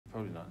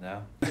Probably not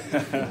now.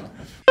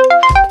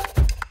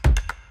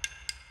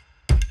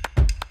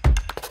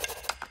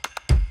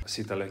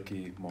 Sita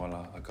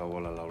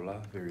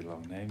𝗦𝗜𝗧𝗔𝗟𝗘𝗞𝗜 very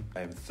long name.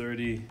 I am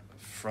 30,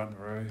 front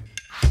row.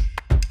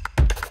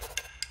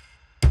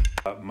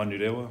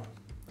 𝗦𝗜𝗧𝗧𝗘𝗞𝗜,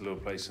 a little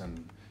place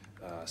in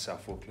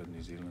South Auckland,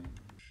 New Zealand.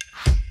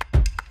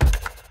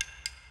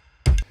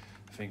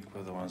 I think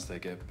we're the ones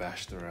that get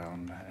bashed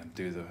around and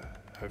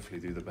hopefully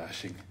do the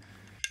bashing.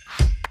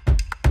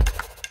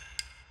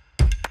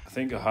 I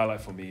think a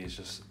highlight for me is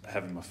just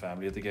having my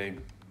family at the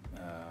game.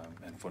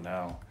 And for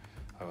now,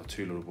 I've got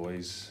 2 little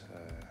boys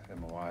and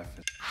my wife.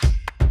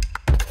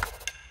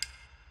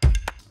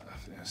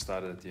 I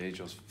started at the age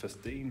of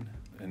 15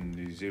 in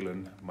New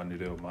Zealand,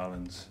 𝗦𝗜𝗧𝗧𝗘𝗞𝗜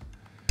𝗔𝗟𝗘𝗏𝗟.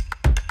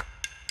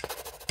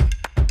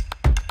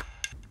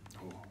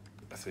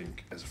 I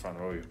think as a front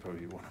row, you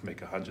probably want to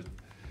make 100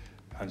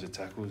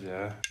 tackles,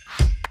 yeah.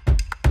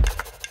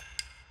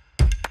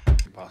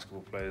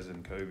 Basketball players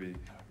in Kobe,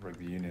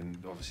 rugby union,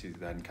 obviously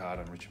Dan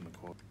Carter and Richard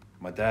McCaw.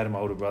 My dad and my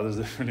older brothers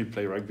don't really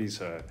play rugby,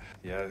 so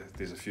yeah,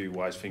 there's a few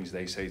wise things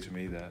they say to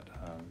me that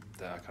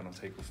I kind of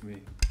take with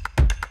me.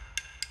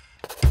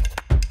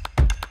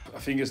 I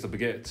think it's the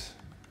baguette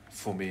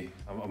for me.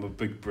 I'm a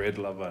big bread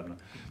lover, and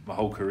my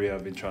whole career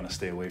I've been trying to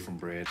stay away from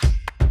bread.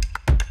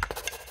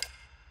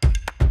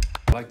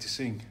 I like to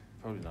sing,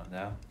 probably not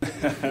now.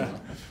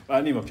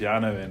 I need my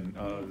piano and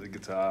the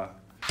guitar.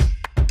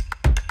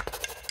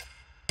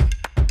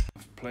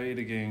 I've played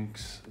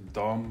against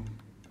Dom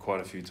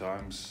quite a few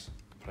times.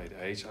 Played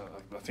H.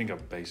 I think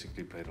I've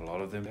basically played a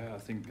lot of them. Yeah, I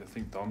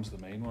think Dom's the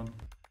main one.